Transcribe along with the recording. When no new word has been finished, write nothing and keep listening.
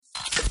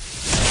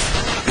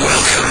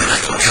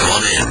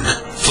in,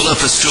 pull up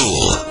a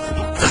stool,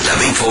 and let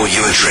me pour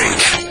you a drink.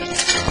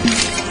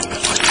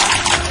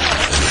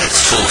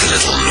 Let's talk a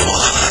little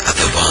Noir at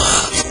the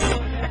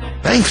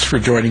bar. Thanks for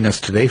joining us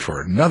today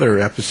for another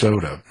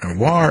episode of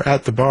Noir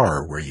at the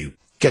Bar, where you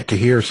get to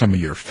hear some of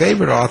your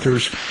favorite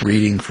authors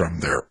reading from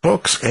their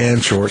books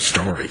and short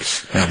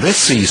stories. Now, this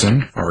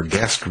season, our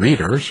guest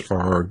readers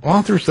are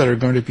authors that are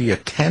going to be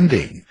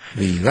attending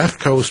the Left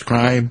Coast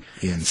Crime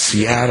in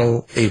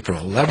Seattle,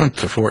 April 11th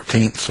to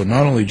 14th. So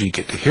not only do you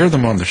get to hear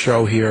them on the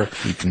show here,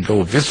 you can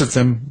go visit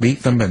them,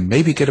 meet them, and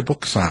maybe get a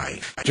book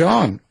signed.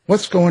 John,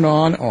 what's going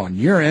on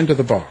your end of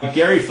the bar?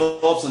 Gary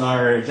Phillips and I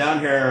are down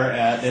here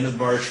at the end of the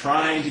bar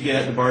trying to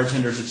get the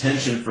bartender's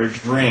attention for a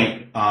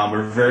drink.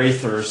 We're very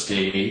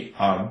thirsty.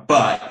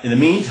 But in the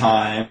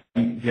meantime,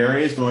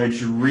 Gary is going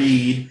to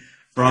read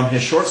from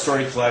his short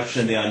story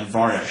collection, The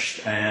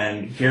Unvarnished.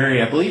 And Gary,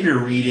 I believe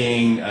you're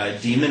reading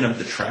Demon of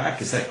the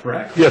Track. Is that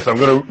correct? Yes, I'm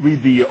going to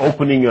read the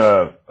opening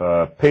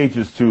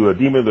pages to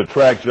Demon of the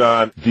Track,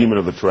 John. Demon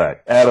of the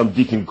Track. Adam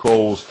Deacon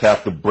Coles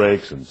tapped the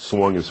brakes and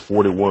swung his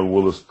 41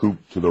 Willis coupe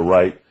to the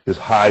right, his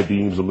high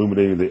beams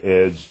illuminating the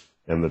edge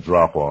and the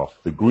drop-off.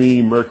 The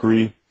green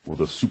Mercury,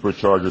 with a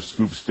supercharger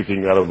scoop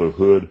sticking out of the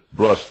hood,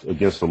 brushed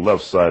against the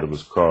left side of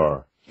his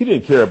car. He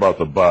didn't care about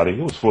the body.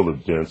 It was full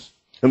of dents,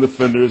 and the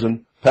fenders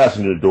and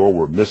passenger door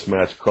were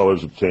mismatched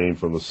colors obtained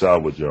from the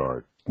salvage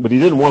yard. But he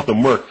didn't want the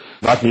Merc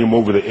knocking him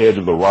over the edge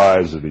of the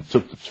rise as he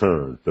took the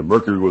turn. The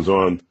Mercury was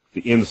on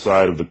the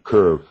inside of the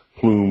curve,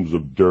 plumes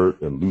of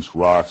dirt and loose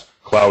rocks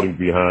clouding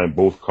behind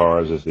both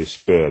cars as they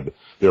sped,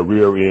 their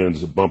rear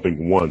ends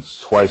bumping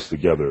once, twice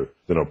together,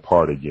 then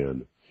apart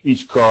again.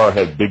 Each car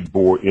had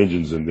big-bore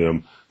engines in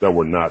them that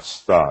were not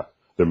stock.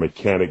 Their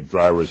mechanic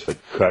drivers had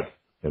cut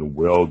and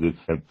welded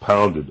and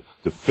pounded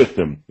to fit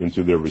them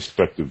into their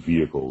respective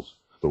vehicles.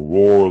 The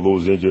roar of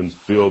those engines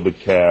filled the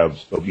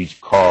calves of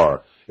each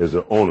car as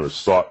their owners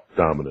sought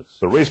dominance.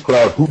 The race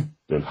crowd hooped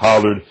and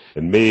hollered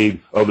and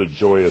made other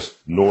joyous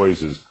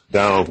noises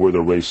down where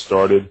the race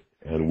started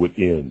and would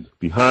end.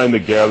 Behind the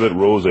gathered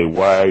rose a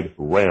wide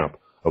ramp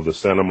of the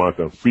Santa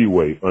Monica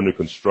Freeway under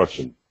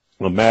construction,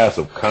 a mass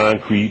of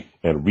concrete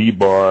and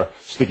rebar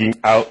sticking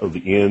out of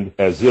the end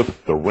as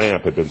if the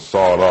ramp had been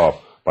sawed off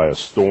by a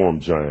storm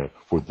giant,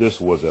 for this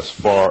was as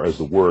far as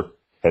the work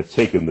had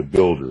taken the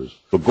builders.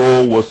 The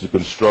goal was to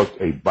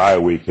construct a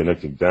byway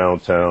connecting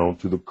downtown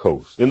to the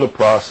coast. In the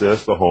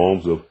process, the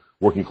homes of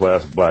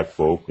working-class black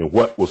folk in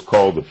what was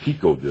called the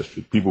Pico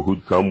District, people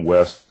who'd come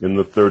west in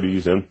the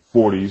 30s and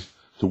 40s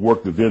to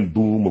work the then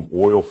boom of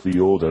oil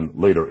fields and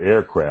later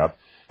aircraft,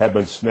 had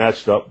been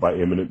snatched up by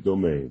eminent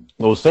domain.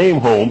 Those same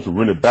homes were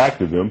rented back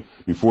to them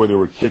before they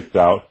were kicked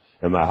out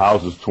and the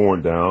houses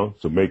torn down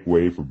to make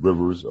way for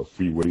rivers of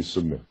freeway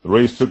cement. The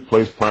race took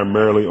place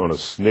primarily on a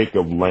snake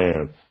of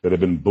land that had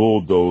been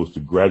bulldozed to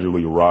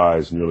gradually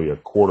rise nearly a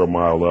quarter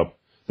mile up,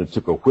 then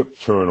took a whip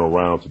turn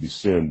around to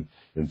descend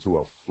into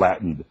a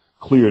flattened,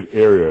 cleared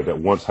area that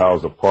once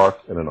housed a park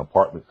and an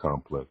apartment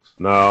complex.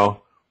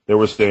 Now, there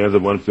were stands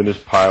of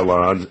unfinished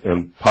pylons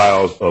and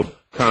piles of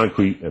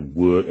concrete and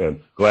wood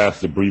and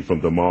glass debris from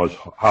demolished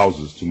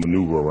houses to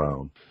maneuver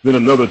around. Then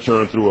another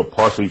turn through a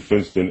partially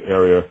fenced-in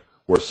area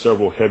where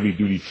several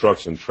heavy-duty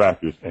trucks and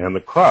tractors and the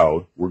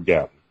crowd were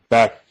gathered.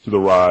 Back to the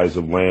rise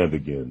of land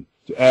again.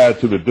 To add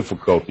to the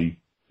difficulty,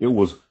 it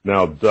was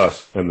now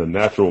dusk and the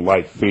natural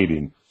light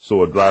fading,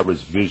 so a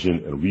driver's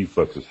vision and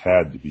reflexes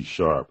had to be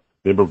sharp.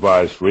 The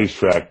improvised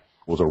racetrack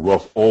was a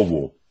rough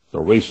oval. The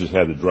racers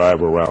had to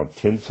drive around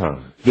 10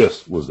 times.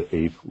 This was the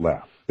 8th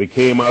lap. They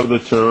came out of the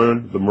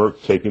turn, the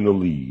Merc taking the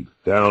lead.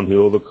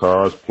 Downhill the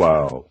cars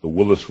plowed, the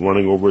Willis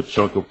running over a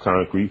chunk of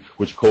concrete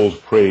which Cole's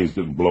praise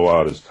didn't blow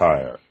out his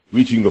tire.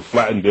 Reaching the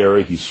flattened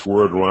area, he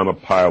swerved around a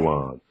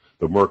pylon,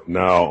 the Merc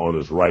now on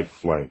his right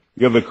flank.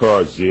 The other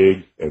car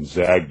zigged and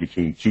zagged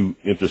between two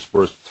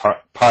interspersed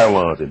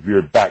pylons and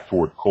veered back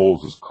toward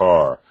Cole's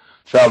car.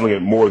 Traveling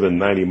at more than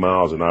 90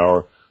 miles an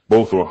hour,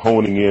 both were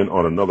honing in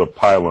on another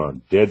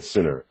pylon, dead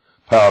center,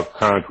 piled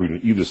concrete on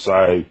either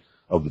side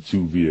of the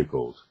two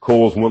vehicles.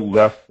 Cole's went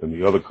left and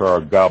the other car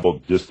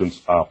gobbled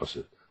distance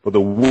opposite. But the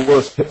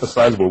Willis hit a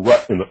sizable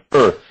rut in the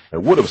earth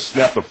and would have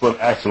snapped the front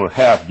axle in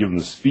half given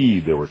the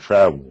speed they were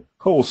traveling.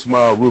 Cole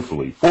smiled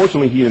ruefully.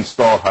 Fortunately, he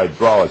installed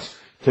hydraulics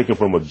taken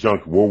from a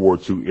junk World War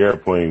II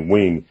airplane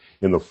wing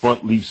in the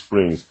front leaf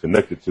springs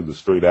connected to the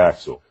straight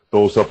axle.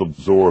 Those helped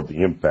absorb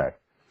the impact.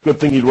 Good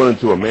thing he'd run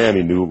into a man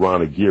he knew,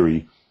 Ron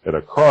Aguirre, at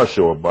a car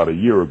show about a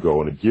year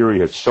ago, and Aguirre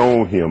had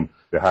shown him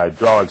the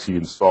hydraulics he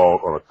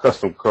installed on a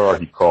custom car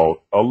he called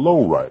a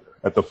lowrider.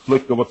 At the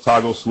flick of a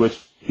toggle switch,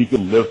 he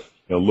could lift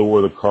and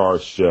lower the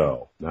car's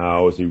shell.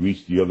 Now, as he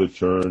reached the other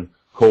turn,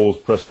 Coles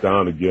pressed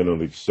down again on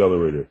the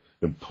accelerator,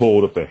 then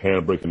pulled up the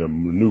handbrake in a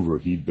maneuver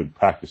he'd been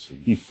practicing.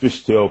 He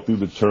fishtailed through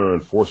the turn,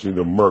 forcing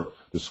the Merc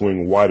to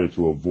swing wider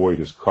to avoid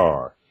his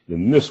car.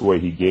 In this way,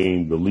 he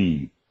gained the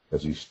lead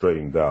as he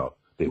straightened out.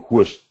 They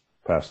whooshed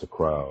past the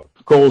crowd.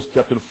 Coles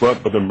kept in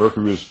front, but the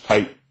Mercury was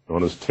tight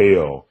on his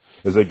tail.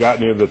 As they got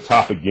near the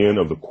top again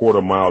of the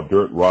quarter-mile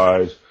dirt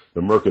rise,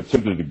 The Merc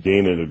attempted to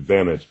gain an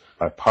advantage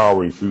by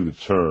powering through the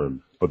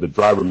turn, but the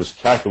driver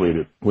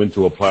miscalculated when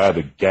to apply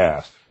the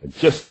gas, and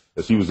just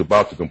as he was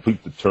about to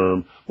complete the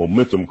turn,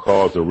 momentum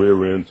caused the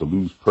rear end to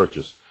lose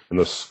purchase, and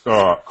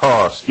the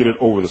car skidded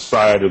over the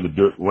side of the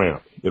dirt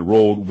ramp. It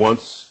rolled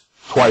once,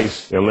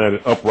 twice, and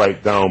landed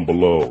upright down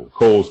below.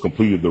 Coles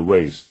completed the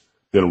race,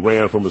 then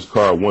ran from his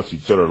car once he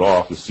shut it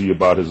off to see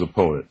about his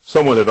opponent.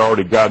 Someone had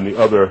already gotten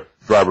the other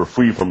driver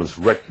free from his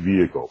wrecked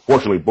vehicle.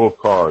 Fortunately, both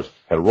cars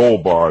had roll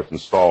bars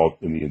installed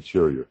in the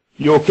interior.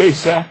 "You okay,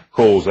 Sack?"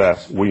 Coles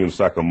asked William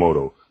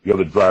Sakamoto. The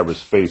other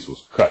driver's face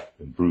was cut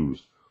and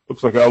bruised.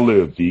 "Looks like I'll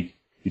live, Deke."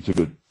 He took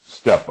a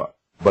step up,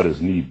 but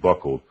his knee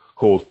buckled.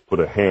 Coles put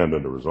a hand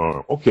under his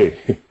arm. "Okay,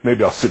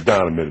 maybe I'll sit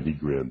down a minute," he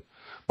grinned.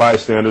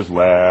 Bystanders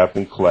laughed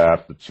and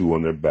clapped, the two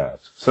on their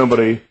backs.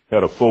 Somebody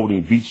had a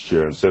folding beach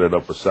chair and set it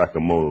up for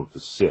Sakamoto to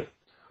sit.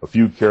 A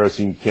few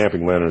kerosene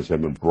camping lanterns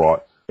had been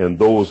brought, and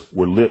those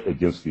were lit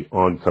against the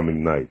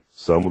oncoming night.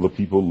 Some of the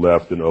people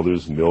left and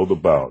others milled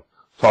about,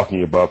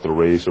 talking about the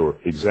race or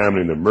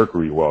examining the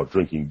mercury while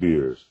drinking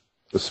beers.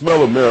 The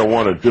smell of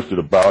marijuana drifted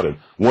about, and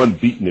one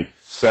beatnik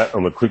sat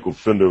on the crinkled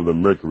fender of the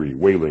Mercury,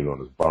 wailing on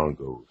his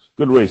bongos.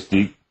 "Good race,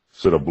 Deke,"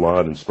 said a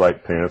blonde in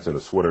striped pants and a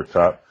sweater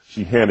top.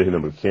 She handed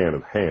him a can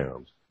of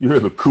hams. "You're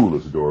the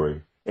coolest,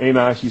 Dory." "Ain't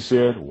I?" she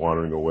said,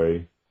 wandering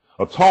away.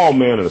 A tall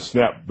man in a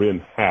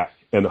snap-brim hat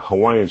and a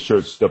Hawaiian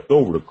shirt stepped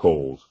over to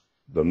Coles.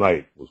 The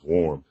night was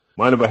warm.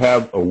 "Mind if I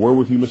have a word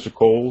with you, Mr.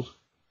 Coles?"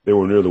 They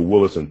were near the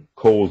Willis, and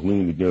Coles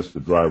leaned against the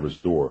driver's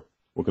door.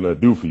 "What can I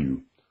do for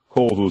you?"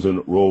 Coles was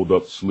in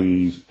rolled-up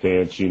sleeves,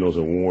 tan chinos,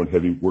 and worn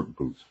heavy work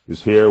boots.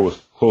 His hair was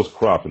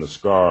close-cropped, and a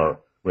scar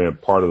ran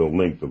part of the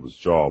length of his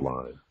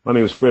jawline. "My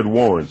name is Fred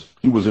Warrens."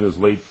 He was in his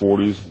late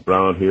 40s,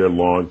 brown hair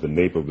long at the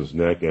nape of his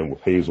neck and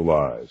with hazel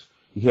eyes.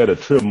 He had a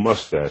trim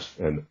mustache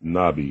and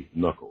knobby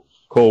knuckles.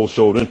 Coles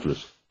showed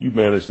interest. "You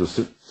manage the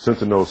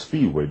Sentinel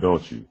Speedway,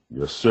 don't you?"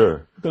 "Yes,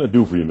 sir." "What can I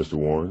do for you, Mr.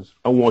 Warrens?"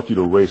 "I want you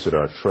to race at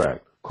our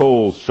track."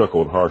 Coles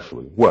chuckled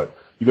harshly. "What?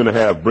 You going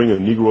to bring a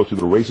Negro to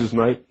the races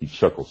night?" He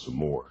chuckled some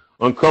more.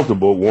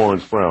 Uncomfortable,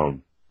 Warrens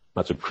frowned.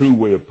 "That's a crude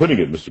way of putting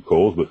it, Mr.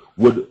 Coles, but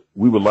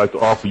we would like to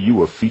offer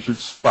you a featured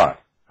spot.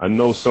 I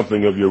know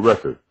something of your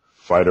record.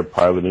 Fighter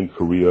pilot in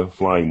Korea,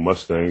 flying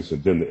Mustangs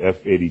and then the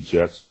F-80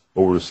 jets,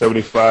 over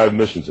 75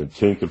 missions and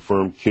 10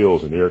 confirmed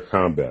kills in air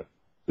combat.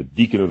 The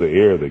Deacon of the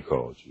Air, they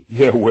called you."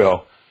 "Yeah,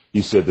 well,"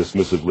 he said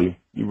dismissively,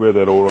 "you read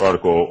that old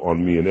article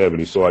on me and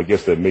Ebony, so I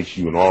guess that makes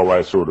you an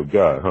all-right sort of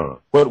guy, huh?"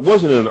 "Well, it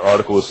wasn't an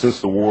article.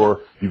 Since the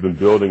war, you've been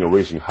building and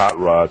racing hot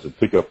rods and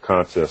pickup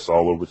contests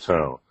all over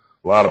town.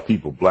 A lot of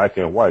people, black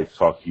and white,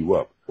 talk you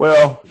up."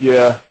 "Well,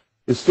 yeah,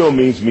 it still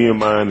means me and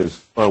mine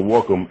is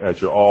unwelcome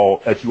at you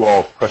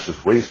all's precious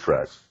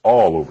racetracks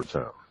all over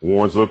town."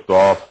 Warrens looked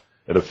off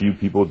at a few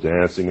people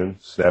dancing and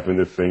snapping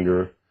their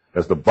finger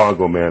as the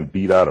bongo man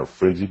beat out a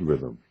frenzied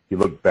rhythm. He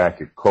looked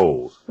back at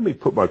Coles. "Let me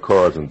put my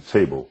cards on the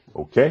table,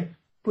 okay?"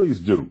 "Please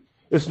do."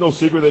 "It's no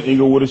secret that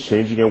Inglewood is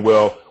changing, and,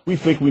 well, we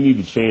think we need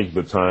to change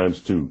the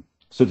times, too."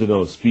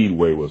 Sentinel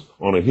Speedway was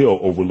on a hill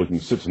overlooking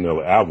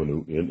Sentinel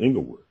Avenue in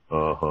Inglewood.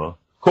 "Uh-huh."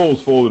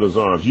 Coles folded his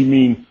arms. "You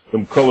mean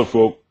them colored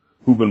folk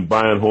who've been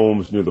buying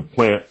homes near the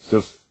plant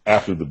since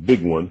after the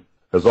big one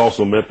has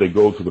also meant they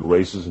go to the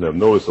races and have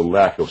noticed a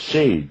lack of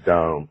shade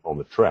down on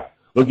the track."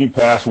 Looking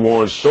past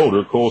Warren's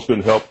shoulder, Coles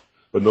couldn't help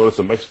but notice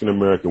a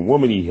Mexican-American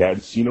woman he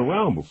hadn't seen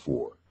around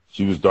before.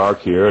 She was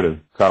dark-haired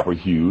and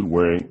copper-hued,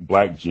 wearing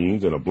black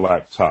jeans and a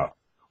black top,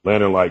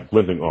 lantern-like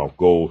glinting off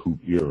gold hoop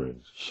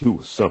earrings. She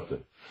was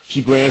something.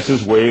 She glanced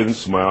his way and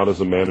smiled as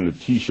a man in a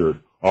T-shirt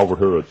offered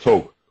her a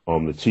toke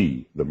on the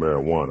T, the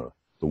marijuana.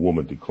 The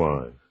woman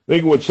declined. "The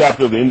Inglewood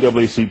chapter of the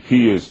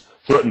NAACP has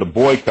threatened a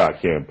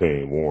boycott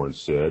campaign," Warren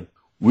said.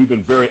 "We've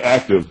been very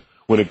active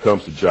when it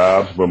comes to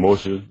jobs and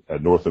promotion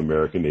at North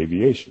American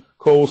Aviation."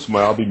 Coles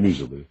smiled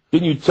bemusedly.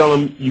 "Didn't you tell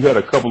him you had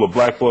a couple of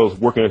black fellows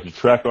working at the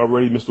track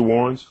already, Mr.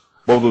 Warrens?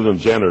 Both of them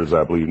janitors,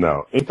 I believe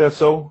now. Ain't that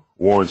so?"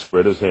 Warren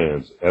spread his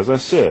hands. "As I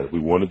said, we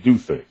want to do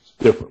things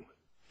differently."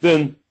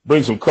 "Then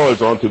bring some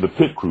colors onto the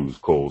pit crews,"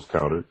 Coles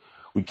countered.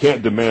 "We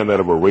can't demand that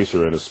of a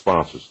racer and his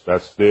sponsors.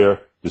 That's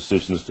their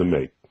decisions to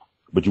make.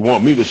 But you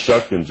want me to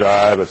shuck and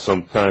jive at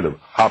some kind of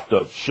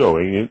hopped-up show,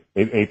 ain't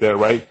it? Ain't that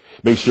right?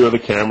 Make sure the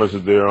cameras are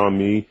there on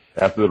me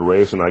after the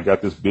race, and I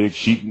got this big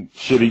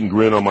shit-eating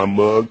grin on my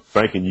mug,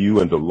 thanking you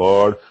and the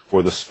Lord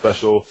for the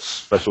special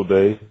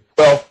day.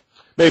 Well,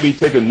 maybe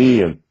take a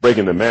knee and break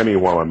into Mammy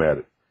while I'm at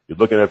it. You're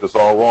looking at this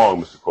all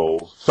wrong, Mr.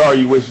 Coles. Sorry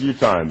you wasted your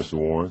time, Mr.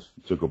 Warrens."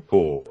 He took a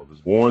pull of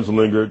his. Warrens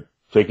lingered,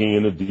 taking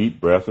in a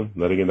deep breath and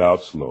letting it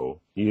out slow.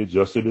 He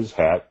adjusted his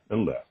hat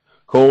and left.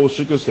 Coles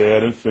shook his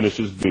head and finished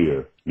his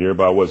beer.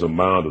 Nearby was a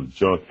mound of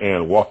junk,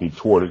 and walking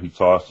toward it, he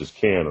tossed his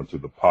can onto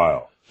the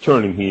pile.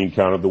 Turning, he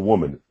encountered the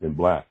woman in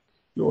black.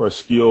 "You're a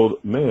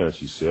skilled man,"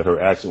 she said. Her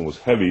accent was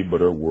heavy,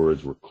 but her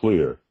words were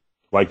clear,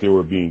 like they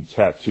were being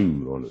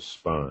tattooed on his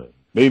spine.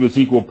 "Maybe it's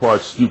equal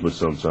parts stupid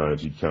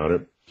sometimes," he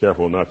countered,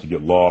 careful not to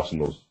get lost in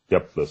those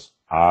depthless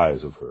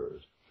eyes of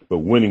hers. "But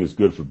winning is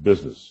good for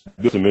business.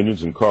 Get some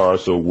engines and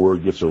cars so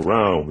word gets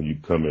around when you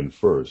come in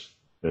first.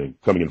 and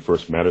coming in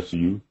first matters to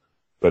you,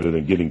 better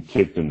than getting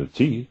kicked in the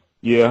teeth.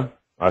 Yeah,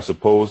 I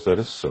suppose that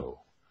is so.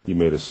 He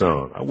made a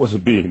sound. I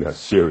wasn't being that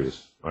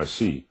serious. I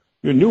see.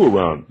 You're new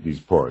around these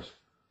parts.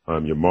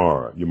 I'm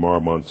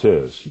Yamar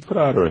Montez. She put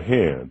out her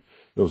hand.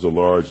 There was a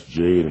large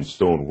jade and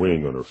stone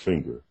ring on her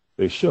finger.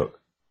 They shook.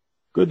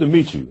 Good to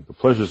meet you. The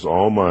pleasure's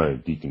all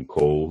mine, Deacon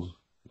Coles.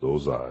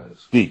 Those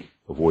eyes. Deke,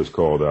 a voice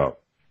called out.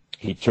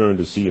 He turned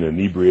to see an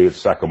inebriated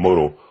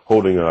Sakamoto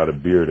holding out a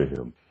beer to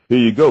him. Here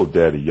you go,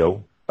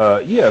 Daddy-yo.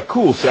 Yeah,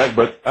 cool, Sack,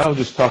 but I was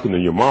just talking to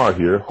Yamar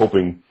here,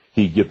 hoping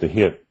he'd get the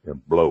hint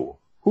and blow.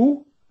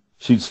 Who?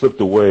 She'd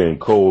slipped away, and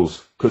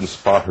Coles couldn't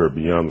spot her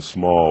beyond the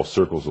small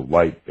circles of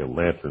light and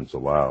the lanterns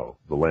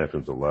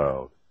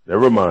allowed.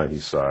 Never mind, he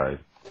sighed,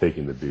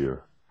 taking the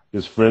beer.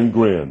 His friend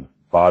grinned,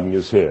 bobbing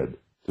his head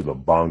to the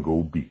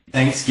bongo beat.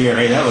 Thanks,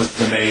 Gary. That was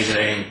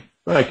amazing.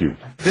 Thank you.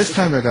 This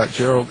time I got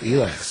Gerald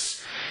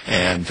Elias,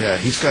 and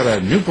he's got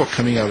a new book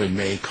coming out in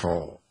May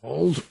called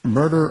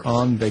Murder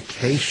on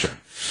Vacation.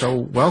 So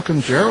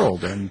welcome,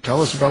 Gerald, and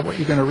tell us about what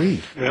you're going to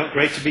read. Well,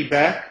 great to be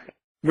back.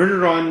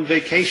 Murder on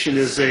Vacation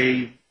is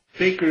a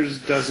baker's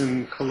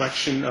dozen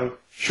collection of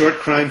short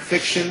crime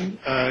fiction.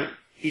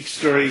 Each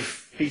story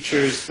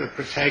features the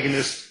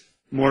protagonist,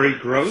 Maury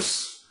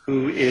Gross,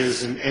 who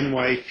is an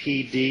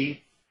NYPD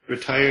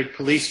retired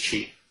police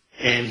chief.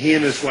 And he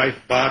and his wife,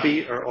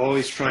 Bobby, are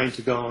always trying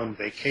to go on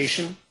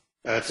vacation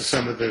to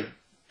some of the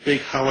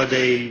big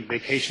holiday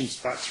vacation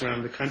spots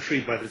around the country.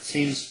 But it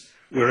seems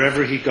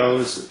wherever he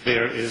goes,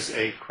 there is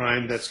a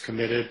crime that's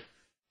committed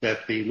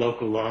that the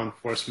local law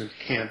enforcement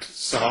can't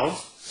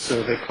solve.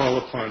 So they call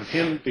upon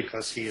him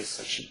because he is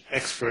such an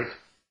expert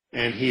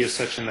and he is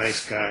such a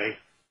nice guy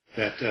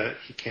that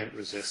he can't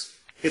resist.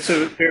 It's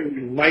a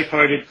very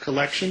lighthearted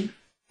collection.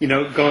 You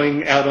know,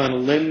 going out on a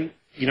limb,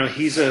 you know,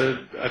 he's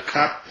a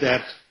cop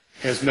that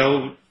has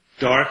no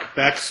dark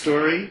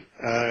backstory.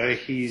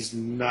 He's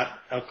not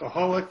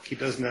alcoholic. He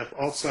doesn't have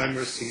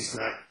Alzheimer's. He's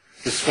not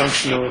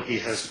dysfunctional. He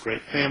has a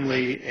great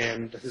family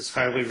and is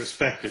highly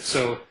respected.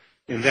 So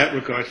in that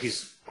regard,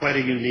 he's quite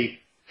a unique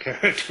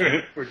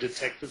character for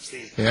detectives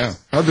these days. Yeah.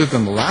 Other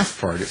than the last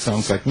part, it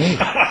sounds like me.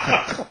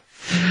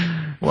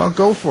 Well,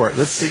 go for it.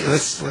 Let's see.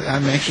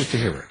 I'm anxious to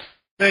hear it.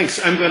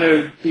 Thanks. I'm going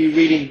to be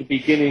reading the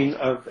beginning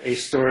of a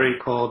story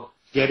called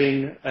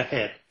Getting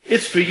Ahead.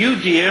 It's for you,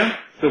 dear,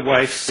 the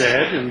wife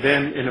said, and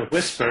then in a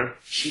whisper,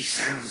 she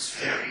sounds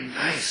very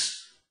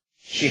nice.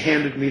 She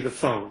handed me the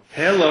phone.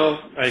 Hello,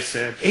 I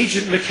said.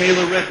 Agent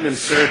Michaela Redmond,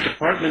 sir,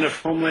 Department of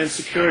Homeland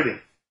Security.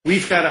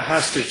 We've got a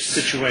hostage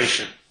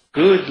situation.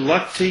 Good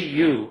luck to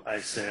you, I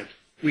said.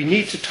 We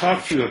need to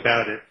talk to you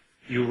about it.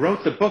 You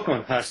wrote the book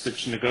on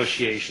hostage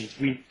negotiations.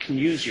 We can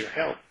use your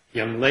help.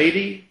 Young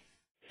lady,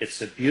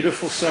 it's a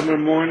beautiful summer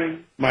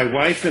morning. My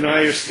wife and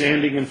I are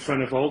standing in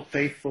front of Old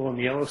Faithful in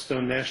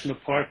Yellowstone National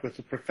Park with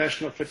a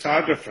professional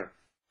photographer.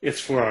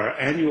 It's for our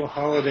annual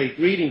holiday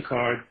greeting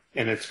card,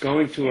 and it's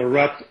going to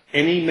erupt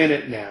any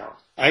minute now.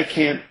 I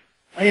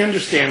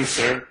understand,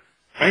 sir.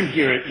 I'm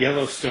here at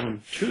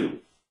Yellowstone, too.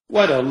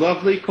 What a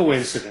lovely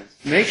coincidence.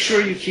 Make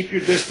sure you keep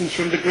your distance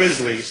from the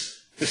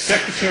grizzlies. The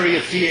Secretary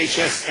of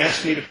DHS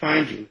asked me to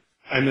find you.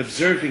 I'm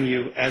observing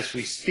you as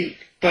we speak.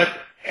 But,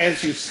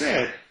 as you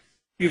said,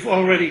 you've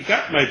already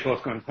got my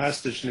book on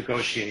hostage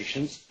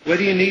negotiations. What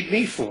do you need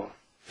me for?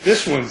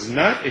 This one's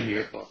not in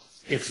your book.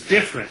 It's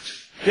different.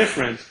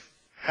 Different?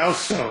 How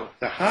so?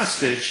 The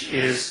hostage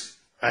is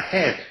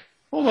ahead.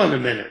 Hold on a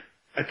minute.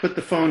 I put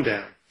the phone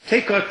down.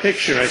 Take our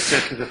picture, I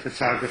said to the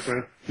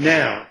photographer.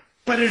 Now.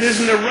 But it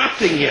isn't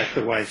erupting yet,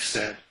 the wife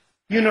said.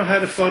 You know how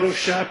to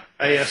Photoshop?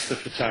 I asked the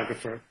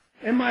photographer.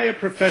 Am I a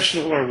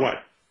professional or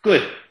what?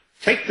 Good.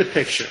 Take the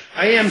picture.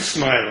 I am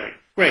smiling.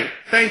 Great.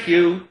 Thank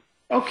you.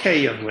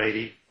 Okay, young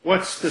lady.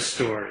 What's the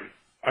story?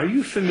 Are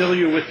you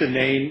familiar with the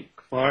name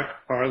Clark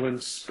Harlan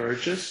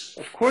Spurgis?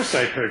 Of course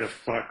I'd heard of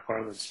Clark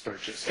Harlan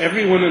Spurgis.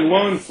 Everyone in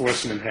law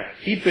enforcement had.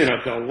 He'd been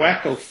the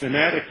wacko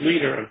fanatic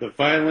leader of the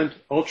violent,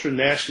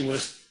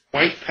 ultra-nationalist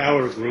white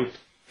power group,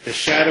 the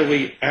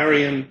shadowy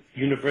Aryan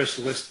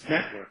Universalist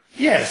Network.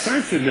 Yes,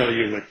 I'm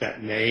familiar with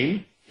that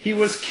name. He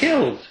was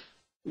killed,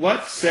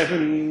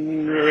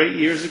 7 or 8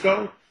 years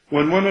ago?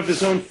 When one of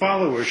his own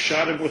followers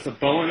shot him with a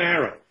bow and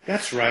arrow.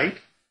 That's right.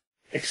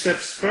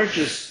 Except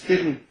Spurgis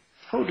didn't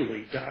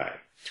totally die.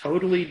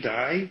 Totally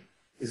die?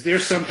 Is there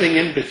something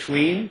in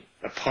between?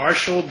 A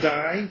partial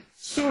die?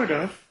 Sort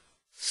of.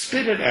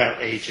 Spit it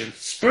out, Agent.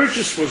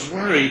 Spurgis was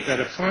worried that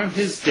upon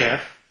his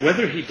death,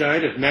 whether he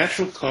died of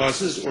natural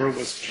causes or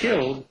was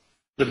killed,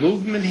 the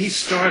movement he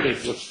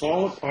started would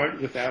fall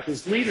apart without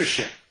his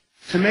leadership.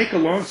 To make a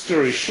long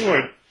story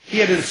short, he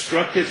had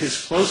instructed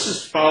his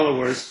closest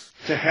followers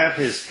to have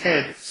his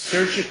head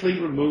surgically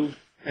removed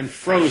and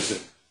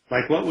frozen,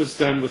 like what was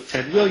done with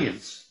Ted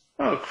Williams.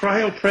 Oh,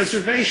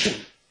 cryopreservation.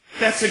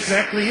 That's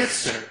exactly it,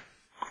 sir.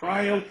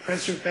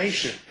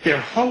 Cryopreservation.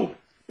 Their hope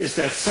is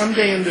that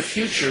someday in the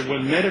future,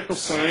 when medical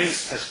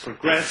science has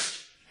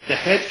progressed, the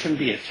head can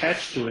be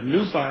attached to a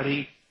new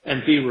body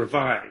and be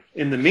revived.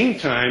 In the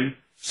meantime,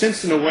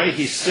 since in a way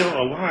he's still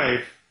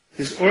alive,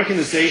 his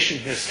organization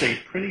has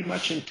stayed pretty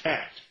much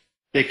intact.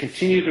 They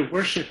continue to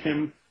worship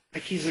him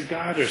like he's a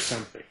god or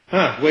something.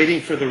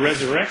 Waiting for the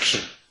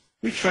resurrection.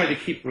 We try to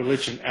keep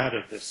religion out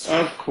of this,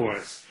 of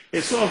course.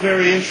 It's all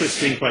very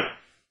interesting, but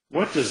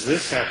what does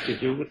this have to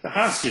do with the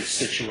hostage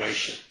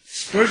situation?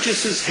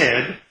 Spurgis's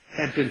head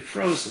had been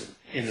frozen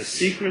in a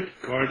secret,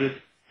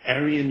 guarded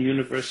Aryan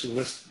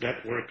Universalist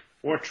Network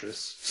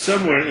fortress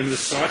somewhere in the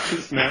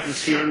Sawtooth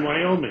Mountains here in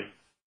Wyoming.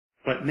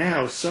 But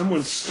now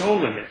someone's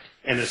stolen it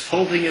and is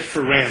holding it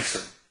for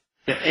ransom.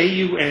 The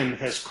AUN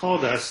has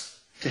called us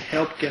to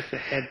help get the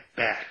head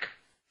back.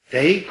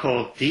 They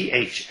called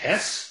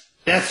DHS?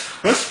 That's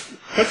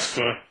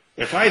chutzpah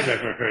if I've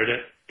ever heard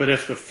it. But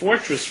if the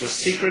fortress was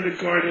secretly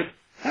guarded,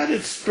 how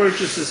did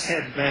Spurgis's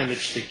head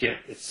manage to get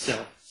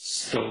itself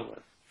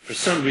stolen? For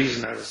some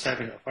reason, I was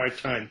having a hard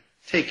time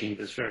taking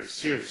this very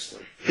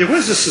seriously. There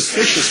was a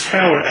suspicious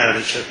power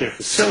outage at their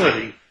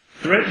facility,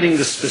 threatening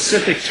the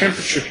specific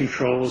temperature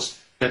controls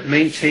that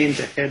maintained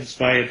the head's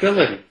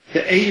viability.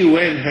 The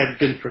AUN had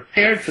been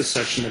prepared for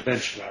such an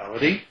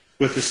eventuality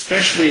with a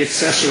specially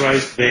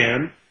accessorized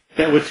van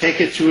that would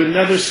take it to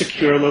another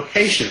secure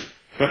location.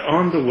 But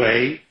on the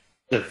way,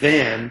 the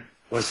van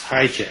was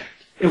hijacked.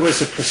 It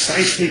was a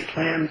precisely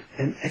planned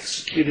and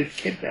executed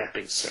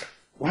kidnapping, sir.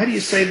 Why do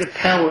you say the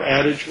power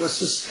outage was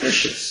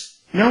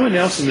suspicious? No one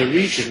else in the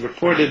region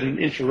reported an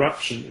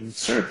interruption in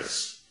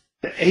service.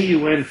 The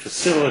AUN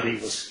facility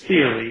was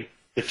clearly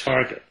the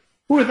target.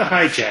 Who are the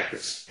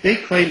hijackers? They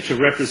claim to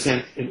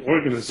represent an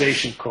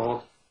organization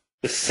called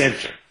the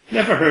Center.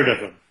 Never heard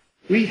of them.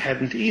 We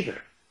hadn't either.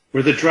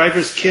 Were the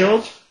drivers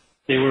killed?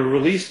 They were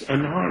released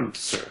unharmed,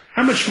 sir.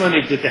 How much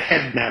money did the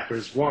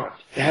headnappers want?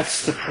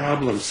 That's the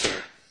problem,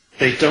 sir.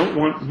 They don't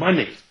want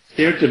money.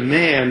 Their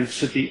demand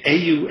to the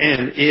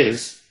AUN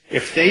is,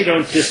 if they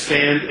don't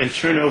disband and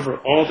turn over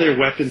all their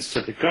weapons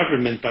to the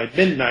government by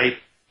midnight,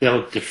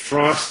 they'll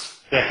defrost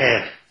the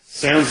head.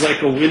 Sounds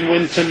like a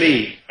win-win to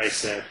me, I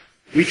said.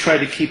 We try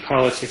to keep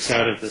politics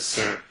out of this,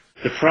 sir.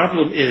 The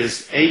problem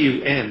is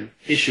AUN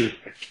issued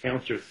a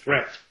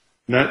counter-threat.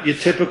 Not your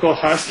typical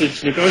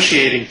hostage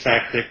negotiating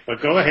tactic,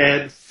 but go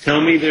ahead,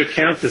 tell me their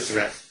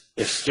counter-threat.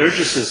 If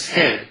Sturgis's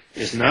head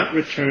is not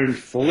returned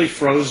fully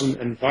frozen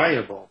and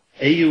viable,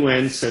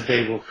 AUN said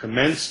they will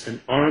commence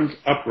an armed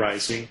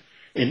uprising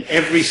in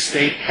every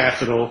state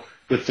capital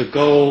with the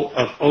goal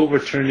of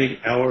overturning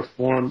our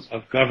forms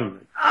of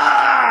government.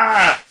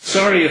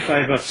 Sorry if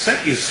I've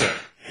upset you, sir.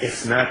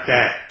 It's not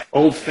that.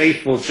 Old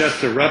Faithful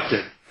just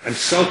erupted. I'm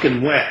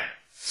soaking wet.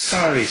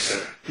 Sorry,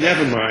 sir.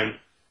 Never mind.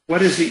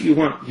 What is it you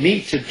want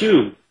me to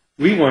do?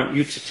 We want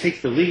you to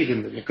take the lead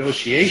in the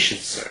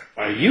negotiations, sir.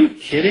 Are you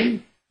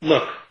kidding?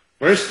 Look,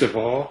 first of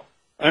all,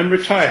 I'm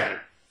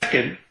retired.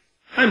 Second,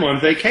 I'm on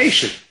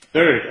vacation.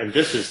 Third, and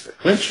this is the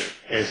clincher,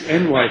 as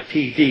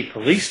NYPD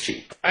police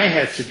chief, I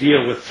had to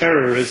deal with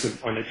terrorism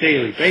on a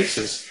daily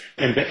basis,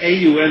 and the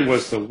AUN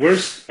was the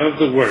worst of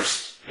the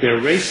worst. Their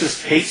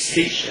racist hate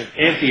speech and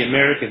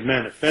anti-American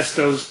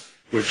manifestos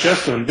were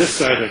just on this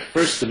side of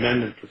First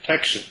Amendment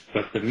protection,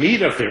 but the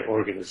meat of their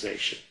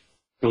organization,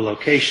 the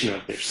location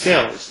of their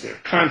cells, their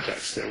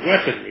contacts, their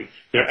weaponry,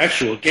 their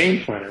actual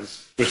game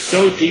plans, were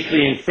so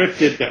deeply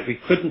encrypted that we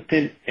couldn't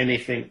pin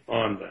anything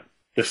on them.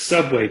 The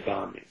subway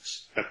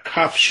bombings, the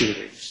cop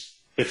shootings,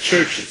 the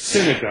church and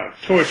synagogue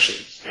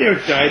torchings, they're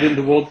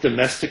dyed-in-the-wool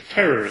domestic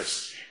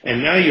terrorists.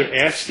 And now you're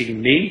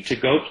asking me to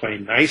go play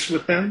nice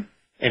with them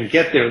and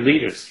get their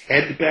leader's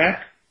head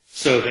back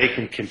so they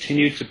can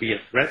continue to be a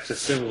threat to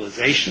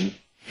civilization?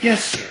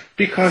 Yes, sir,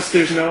 because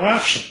there's no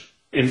option.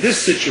 In this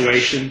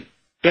situation,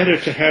 better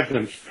to have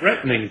them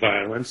threatening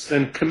violence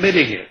than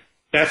committing it.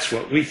 That's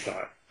what we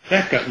thought.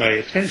 That got my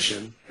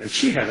attention, and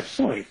she had a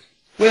point.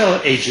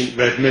 Well, Agent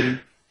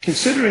Redmond,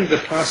 considering the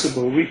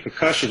possible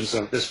repercussions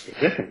of this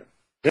predicament,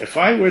 if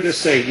I were to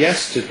say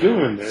yes to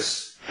doing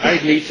this,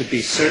 I'd need to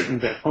be certain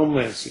that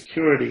Homeland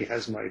Security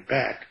has my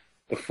back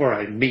before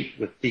I meet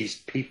with these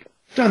people.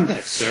 Done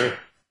that, sir.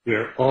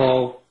 We're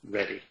all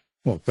ready.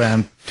 Well,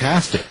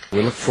 fantastic.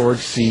 We look forward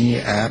to seeing you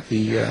at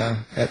the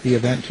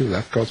event too.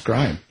 Left Coast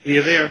Crime. See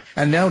you there.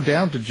 And now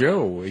down to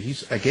Joe.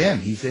 He's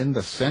in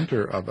the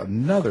center of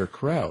another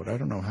crowd. I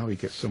don't know how he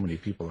gets so many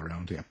people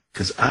around him.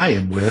 Because I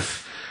am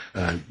with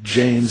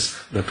James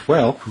the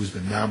 12th, who's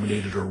been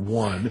nominated or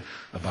won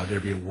about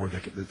every award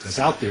that's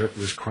out there for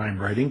his crime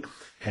writing,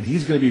 and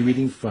he's going to be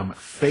reading from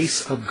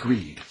Face of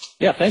Greed.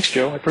 Yeah, thanks,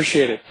 Joe. I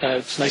appreciate it.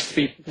 It's nice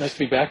to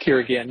be back here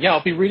again. Yeah,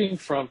 I'll be reading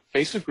from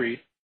Face of Greed.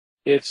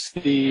 It's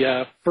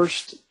the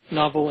first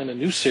novel in a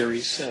new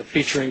series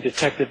featuring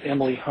Detective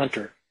Emily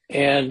Hunter,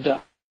 and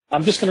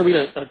I'm just going to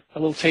read a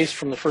little taste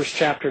from the first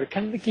chapter to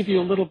kind of give you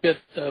a little bit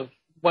of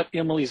what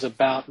Emily's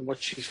about and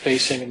what she's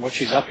facing and what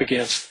she's up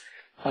against,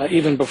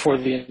 even before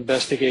the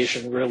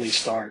investigation really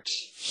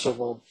starts.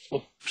 So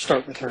we'll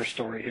start with her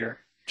story here.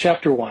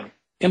 Chapter 1.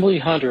 Emily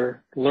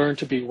Hunter learned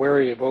to be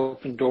wary of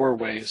open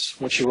doorways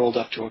when she rolled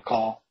up to a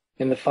call.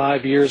 In the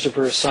 5 years of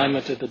her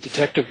assignment at the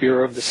Detective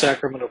Bureau of the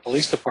Sacramento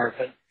Police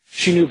Department,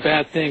 she knew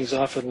bad things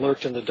often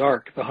lurked in the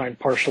dark behind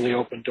partially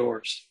open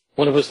doors.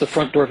 One was the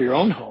front door of your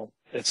own home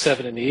at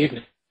 7 in the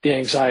evening. The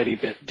anxiety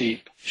bit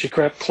deep. She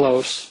crept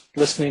close,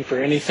 listening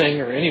for anything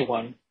or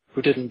anyone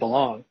who didn't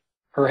belong.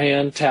 Her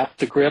hand tapped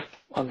the grip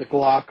on the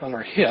Glock on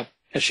her hip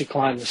as she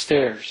climbed the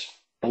stairs.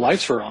 The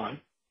lights were on.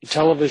 The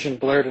television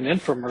blared an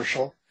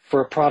infomercial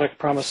for a product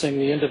promising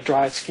the end of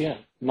dry skin.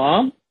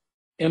 Mom?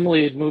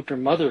 Emily had moved her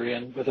mother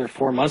in with her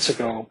 4 months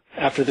ago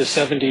after the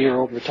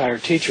 70-year-old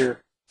retired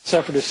teacher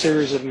suffered a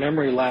series of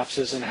memory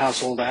lapses and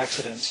household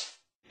accidents.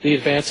 The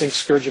advancing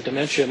scourge of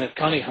dementia at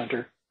Connie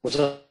Hunter was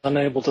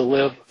unable to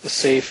live a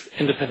safe,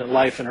 independent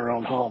life in her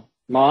own home.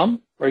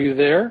 Mom, are you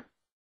there?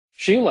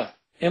 Sheila.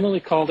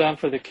 Emily called out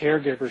for the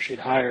caregiver she'd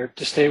hired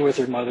to stay with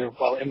her mother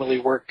while Emily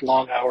worked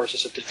long hours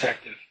as a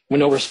detective. When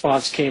no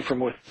response came from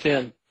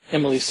within,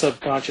 Emily's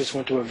subconscious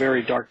went to a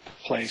very dark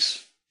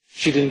place.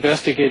 She'd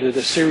investigated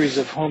a series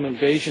of home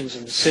invasions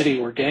in the city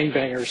where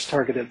gangbangers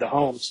targeted the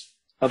homes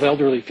of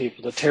elderly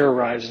people to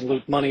terrorize and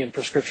loot money and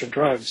prescription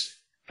drugs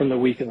from the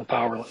weak and the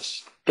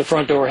powerless. The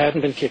front door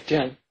hadn't been kicked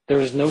in. There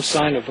was no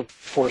sign of a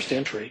forced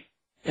entry.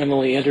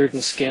 Emily entered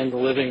and scanned the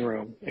living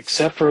room.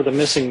 Except for the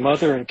missing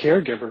mother and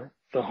caregiver,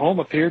 the home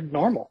appeared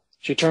normal.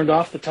 She turned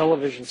off the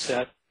television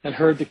set and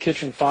heard the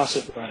kitchen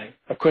faucet running.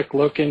 A quick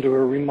look into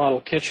her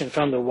remodeled kitchen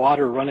found the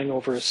water running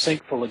over a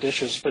sink full of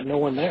dishes, but no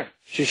one there.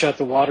 She shut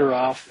the water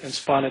off and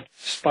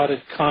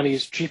spotted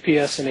Connie's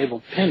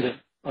GPS-enabled pendant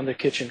on the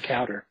kitchen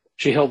counter.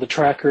 She held the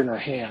tracker in her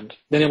hand.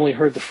 Then Emily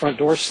heard the front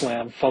door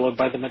slam, followed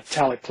by the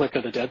metallic click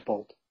of the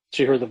deadbolt.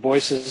 She heard the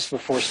voices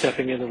before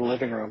stepping into the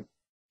living room.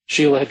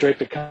 Sheila had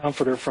draped a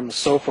comforter from the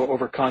sofa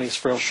over Connie's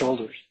frail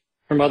shoulders.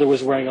 Her mother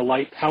was wearing a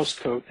light house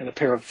coat and a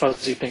pair of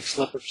fuzzy pink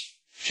slippers.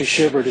 She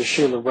shivered as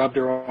Sheila rubbed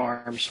her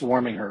arms,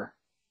 warming her.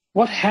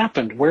 What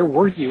happened? Where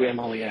were you?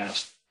 Emily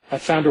asked. I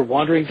found her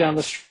wandering down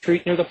the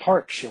street near the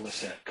park, Sheila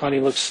said. Connie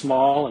looked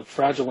small and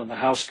fragile in the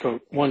house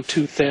coat, one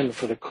too thin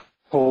for the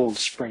cold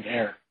spring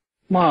air.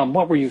 Mom,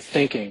 what were you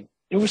thinking?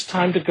 It was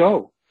time to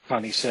go,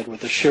 Connie said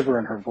with a shiver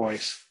in her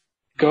voice.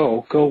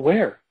 Go? Go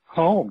where?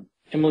 Home.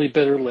 Emily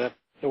bit her lip.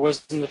 It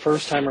wasn't the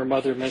first time her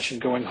mother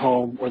mentioned going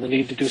home or the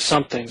need to do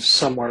something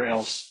somewhere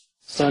else.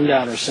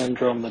 Sundowner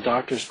syndrome, the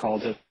doctors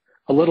called it.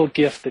 A little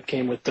gift that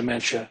came with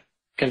dementia,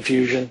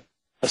 confusion,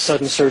 a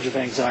sudden surge of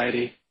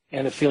anxiety,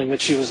 and a feeling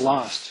that she was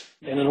lost.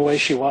 And in a way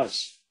she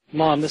was.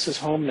 Mom, this is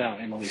home now,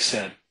 Emily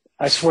said.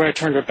 I swear I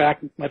turned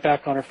my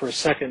back on her for a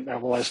second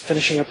while I was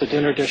finishing up the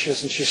dinner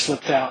dishes and she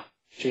slipped out.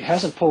 She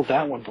hasn't pulled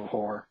that one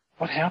before.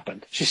 What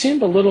happened? She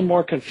seemed a little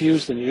more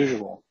confused than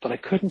usual, but I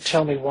couldn't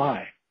tell me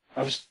why.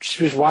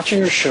 She was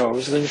watching her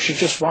shows, and then she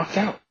just walked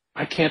out.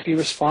 I can't be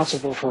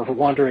responsible for her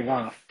wandering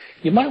off.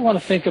 You might want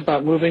to think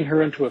about moving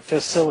her into a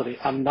facility.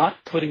 I'm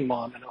not putting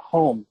Mom in a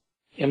home.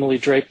 Emily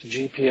draped the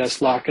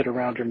GPS locket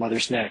around her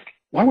mother's neck.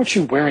 Why weren't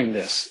you wearing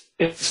this?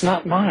 It's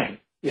not mine.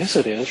 Yes,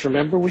 it is.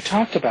 Remember, we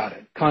talked about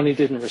it. Connie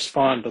didn't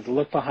respond, but the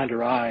look behind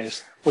her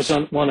eyes was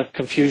one of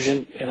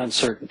confusion and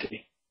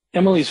uncertainty.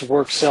 Emily's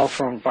work cell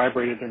phone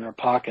vibrated in her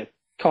pocket.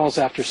 Calls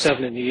after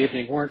 7 in the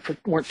evening weren't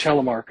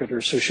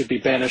telemarketers who should be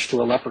banished to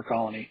a leper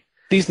colony.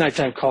 These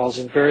nighttime calls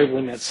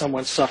invariably meant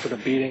someone suffered a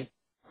beating,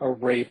 a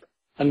rape,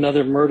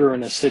 another murder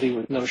in a city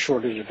with no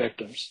shortage of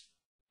victims.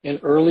 In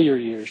earlier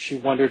years, she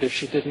wondered if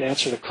she didn't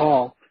answer the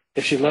call,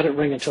 if she let it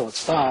ring until it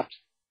stopped,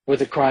 would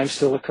the crime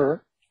still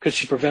occur? Could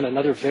she prevent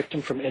another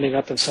victim from ending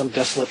up in some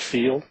desolate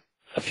field?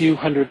 A few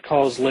hundred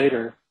calls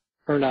later,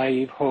 her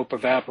naive hope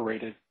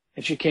evaporated,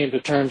 and she came to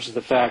terms with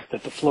the fact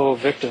that the flow of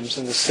victims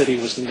in the city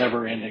was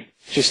never ending.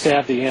 She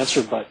stabbed the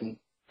answer button.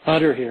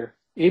 Hunter here.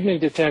 Evening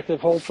detective,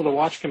 hold for the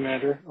watch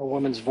commander, a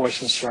woman's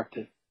voice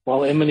instructed.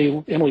 While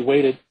Emily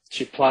waited,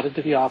 she plodded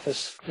to the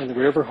office in the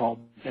rear of her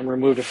home and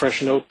removed a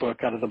fresh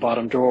notebook out of the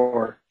bottom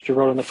drawer. She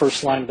wrote on the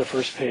first line of the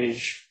first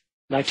page,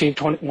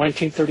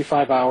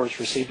 1935 hours,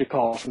 received a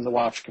call from the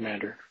watch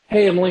commander.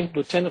 Hey, Emily,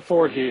 Lieutenant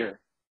Ford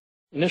here.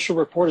 Initial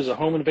report is a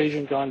home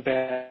invasion gone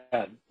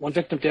bad. One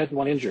victim dead and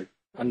one injured.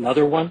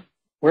 Another one?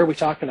 Where are we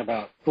talking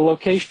about? The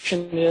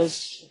location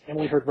is,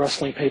 Emily heard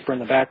rustling paper in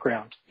the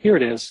background. Here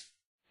it is.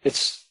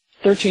 It's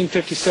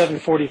 1357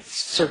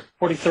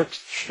 43rd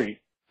Street.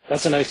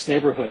 That's a nice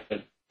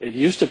neighborhood. It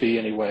used to be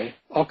anyway.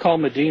 I'll call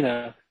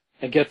Medina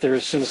and get there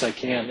as soon as I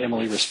can,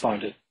 Emily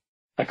responded.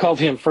 I called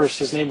him first.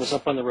 His name was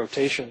up on the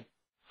rotation.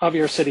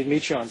 Javier said he'd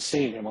meet you on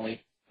scene,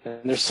 Emily.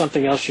 And there's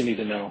something else you need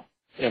to know.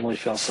 Emily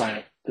fell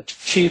silent. The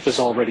chief is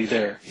already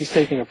there. He's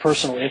taking a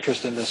personal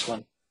interest in this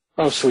one.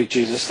 Oh, sweet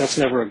Jesus, that's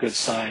never a good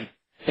sign.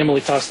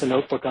 Emily tossed the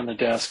notebook on the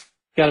desk.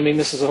 Gotta mean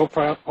this is a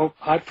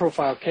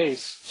high-profile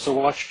case, so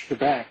watch your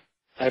back.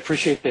 I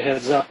appreciate the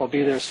heads up. I'll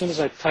be there as soon as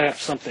I tie up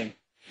something.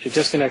 She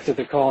disconnected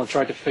the call and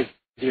tried to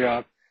figure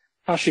out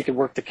how she could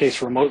work the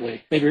case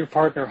remotely. Maybe her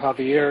partner,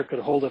 Javier, could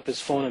hold up his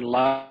phone and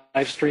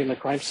live stream the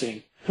crime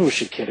scene. Who was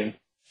she kidding?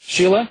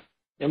 Sheila?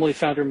 Emily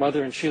found her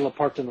mother and Sheila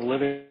parked in the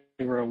living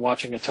room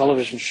watching a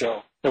television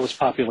show that was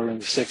popular in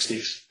the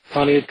 60s.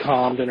 Connie had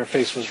calmed and her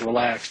face was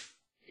relaxed.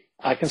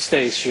 I can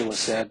stay, Sheila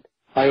said.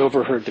 I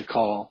overheard the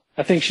call.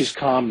 I think she's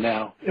calm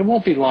now. It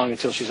won't be long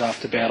until she's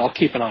off to bed. I'll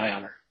keep an eye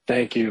on her.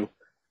 Thank you.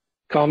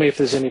 Call me if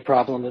there's any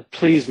problem, but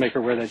please make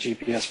her wear that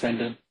GPS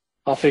pendant.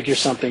 I'll figure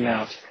something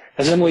out.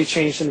 As Emily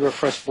changed into a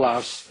fresh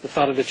blouse, the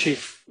thought of the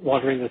chief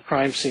wandering the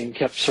crime scene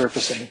kept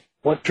surfacing.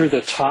 What drew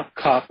the top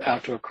cop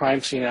out to a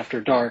crime scene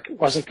after dark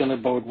wasn't going to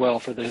bode well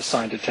for the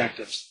assigned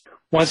detectives.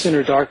 Once in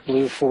her dark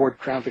blue Ford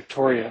Crown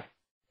Victoria,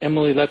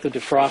 Emily let the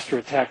defroster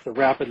attack the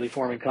rapidly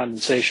forming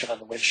condensation on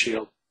the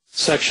windshield.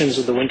 Sections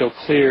of the window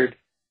cleared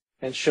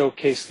and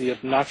showcased the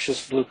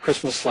obnoxious blue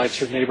Christmas lights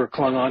her neighbor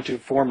clung onto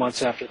 4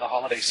 months after the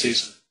holiday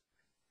season.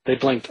 They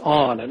blinked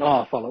on and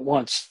off all at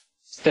once,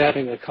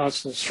 stabbing a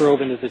constant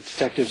strobe into the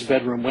detective's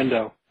bedroom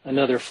window,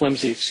 another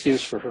flimsy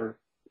excuse for her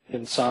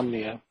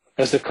insomnia.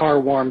 As the car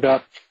warmed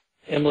up,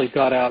 Emily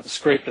got out and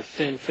scraped a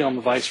thin film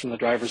of ice from the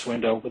driver's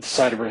window with the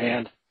side of her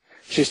hand.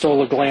 She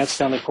stole a glance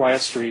down the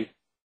quiet street,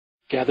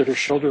 gathered her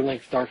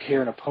shoulder-length dark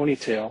hair in a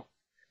ponytail,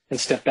 and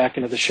stepped back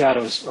into the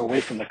shadows away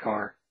from the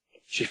car.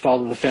 She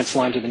followed the fence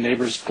line to the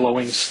neighbor's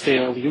glowing,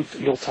 stale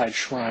Yuletide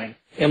shrine.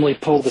 Emily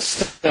pulled the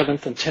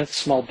 7th and 10th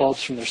small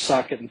bulbs from their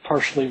socket and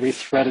partially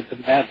rethreaded the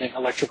maddening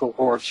electrical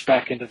orbs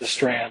back into the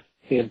strand.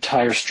 The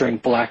entire string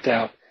blacked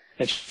out,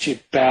 and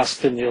she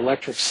basked in the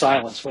electric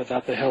silence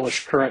without the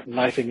hellish current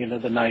knifing into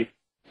the night.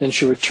 Then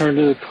she returned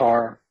to the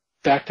car,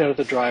 backed out of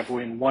the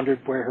driveway, and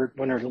wondered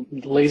when her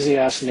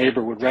lazy-ass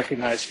neighbor would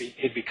recognize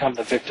he'd become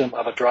the victim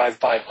of a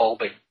drive-by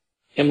bulbing.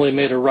 Emily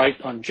made a right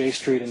on J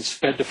Street and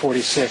sped to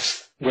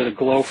 46th, where the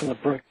glow from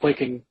the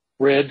blinking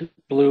red,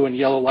 blue, and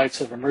yellow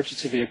lights of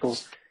emergency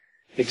vehicles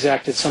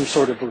exacted some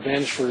sort of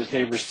revenge for his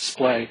neighbor's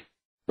display.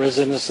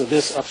 Residents of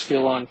this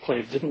upscale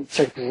enclave didn't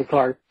technically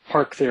park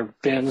their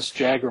Benz,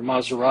 Jag, or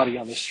Maserati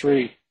on the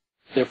street.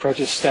 Their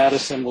precious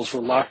status symbols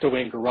were locked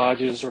away in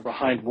garages or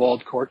behind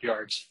walled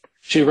courtyards.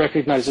 She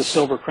recognized the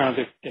silver Crown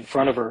Vic in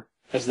front of her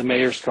as the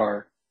mayor's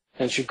car,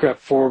 and she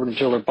crept forward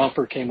until her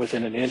bumper came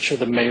within an inch of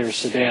the mayor's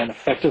sedan,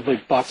 effectively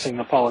boxing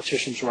the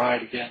politician's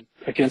ride again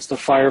against a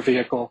fire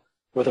vehicle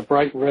with a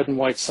bright red and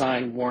white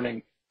sign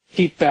warning,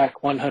 "Keep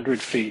back 100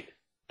 feet.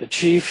 The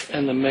chief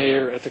and the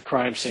mayor at the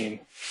crime scene.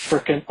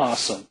 Frickin'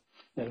 awesome."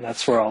 And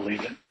that's where I'll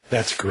leave it.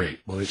 That's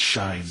great. Well, it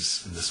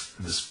shines in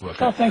this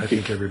book. Oh, thank you. I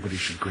think everybody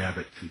should grab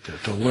it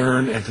to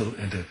learn and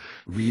to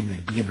read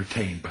and be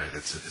entertained by it.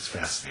 It's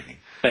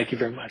fascinating. Thank you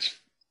very much.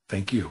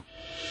 Thank you.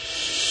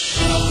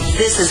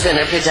 This has been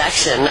a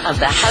production of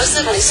the House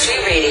of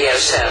Mystery Radio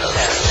Show.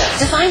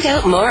 To find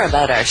out more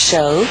about our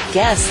show,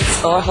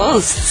 guests, or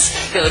hosts,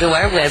 go to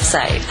our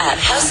website at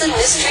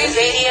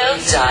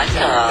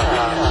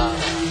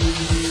houseofmysteryradio.com.